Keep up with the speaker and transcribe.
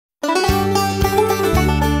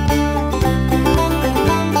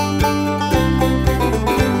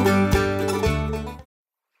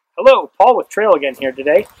Paul with Trail again here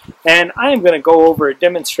today, and I am going to go over a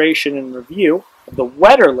demonstration and review of the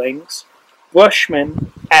Wetterlings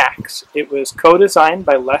Bushman axe. It was co-designed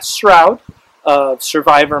by Stroud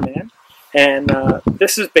Survivorman, and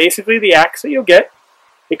this is basically the axe that you'll get.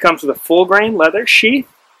 It comes with a full grain leather sheath.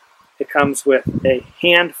 It comes with a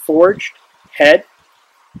hand-forged head.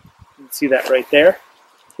 You can see that right there,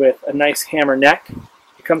 with a nice hammer neck.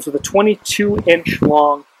 It comes with a 22-inch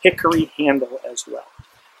long hickory handle as well.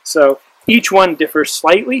 So each one differs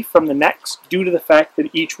slightly from the next due to the fact that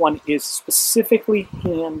each one is specifically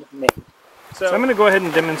handmade. So I'm going to go ahead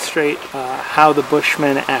and demonstrate how the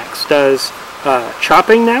Bushman axe does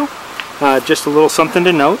chopping now. Just a little something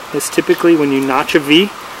to note is typically when you notch a V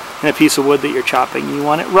in a piece of wood that you're chopping, you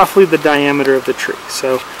want it roughly the diameter of the tree.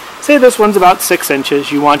 So say this one's about 6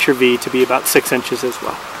 inches, you want your V to be about 6 inches as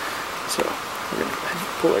well. So we're going to go ahead and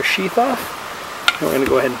pull our sheath off, and we're going to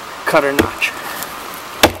go ahead and cut our notch.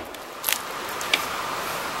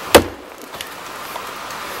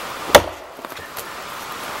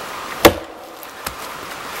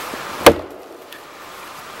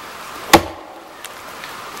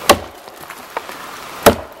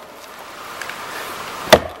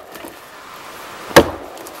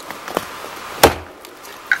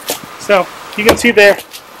 So you can see there, it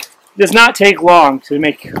does not take long to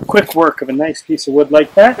make quick work of a nice piece of wood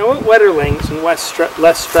like that. Now what Wetterlings and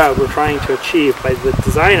Les Stroud were trying to achieve by the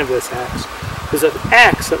design of this axe is an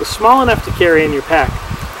axe that was small enough to carry in your pack,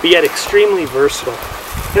 but yet extremely versatile.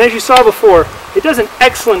 And as you saw before, it does an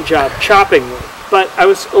excellent job chopping wood, but I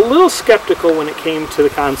was a little skeptical when it came to the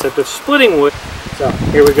concept of splitting wood. So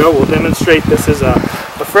here we go, we'll demonstrate this as a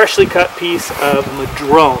freshly cut piece of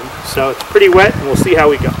madrone. So it's pretty wet, and we'll see how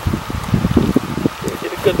we go.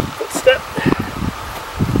 Good step.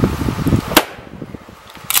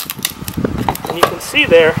 And you can see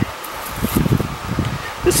there,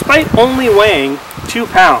 despite only weighing 2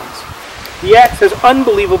 pounds, the axe has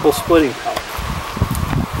unbelievable splitting power.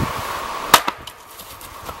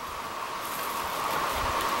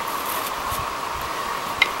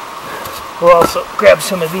 We'll also grab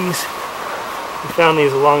some of these. We found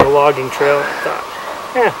these along the logging trail. I thought,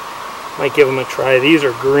 might give them a try. These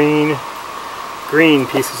are green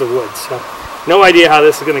pieces of wood, so no idea how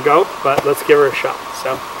this is going to go, but let's give her a shot.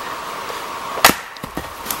 So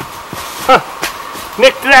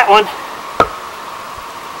nicked that one.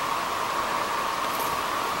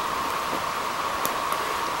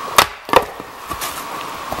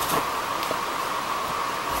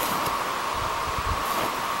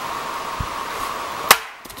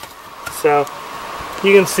 So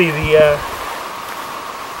you can see the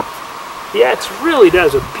axe really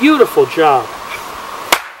does a beautiful job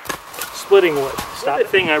splitting wood. The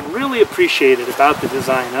thing I really appreciated about the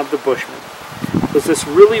design of the Bushman was this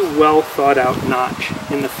really well thought out notch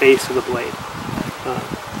in the face of the blade.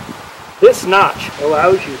 This notch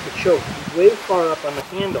allows you to choke way far up on the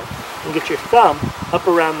handle and get your thumb up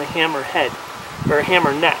around the hammer head or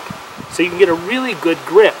hammer neck, so you can get a really good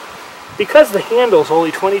grip. Because the handle is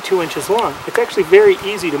only 22 inches long, it's actually very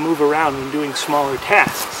easy to move around when doing smaller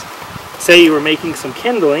tasks. Say you were making some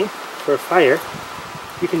kindling for a fire,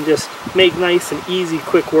 you can just make nice and easy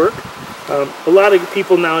quick work. A lot of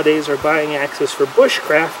people nowadays are buying axes for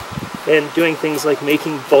bushcraft and doing things like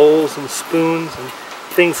making bowls and spoons and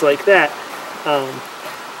things like that.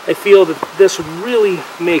 I feel that this would really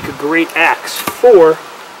make a great axe for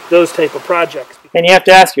those type of projects. And you have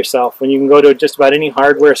to ask yourself, when you can go to just about any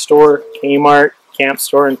hardware store, Kmart, camp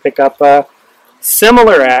store, and pick up a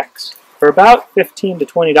similar axe for about $15 to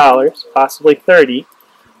 $20, possibly $30,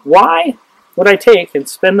 why would I take and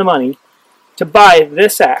spend the money to buy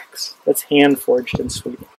this axe that's hand-forged in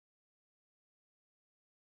Sweden?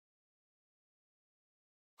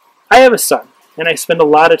 I have a son, and I spend a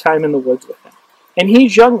lot of time in the woods with him. And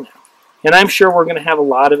he's young now, and I'm sure we're going to have a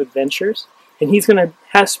lot of adventures, and he's going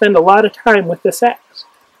to spend a lot of time with this axe.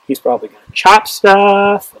 He's probably going to chop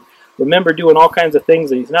stuff, and remember doing all kinds of things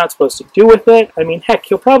that he's not supposed to do with it. I mean, heck,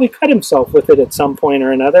 he'll probably cut himself with it at some point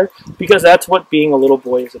or another, because that's what being a little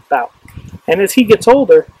boy is about. And as he gets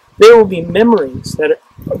older, there will be memories that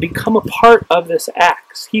become a part of this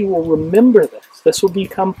axe. He will remember this. This will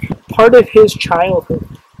become part of his childhood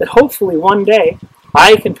that hopefully one day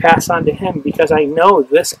I can pass on to him, because I know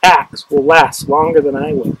this axe will last longer than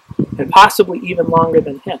I will, and possibly even longer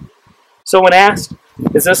than him. So when asked,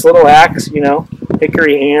 is this little axe,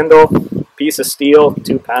 hickory handle, piece of steel,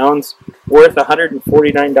 2 pounds, worth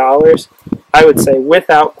 $149? I would say,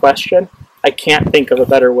 without question, I can't think of a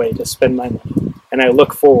better way to spend my money. And I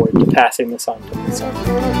look forward to passing this on to my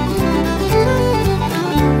son.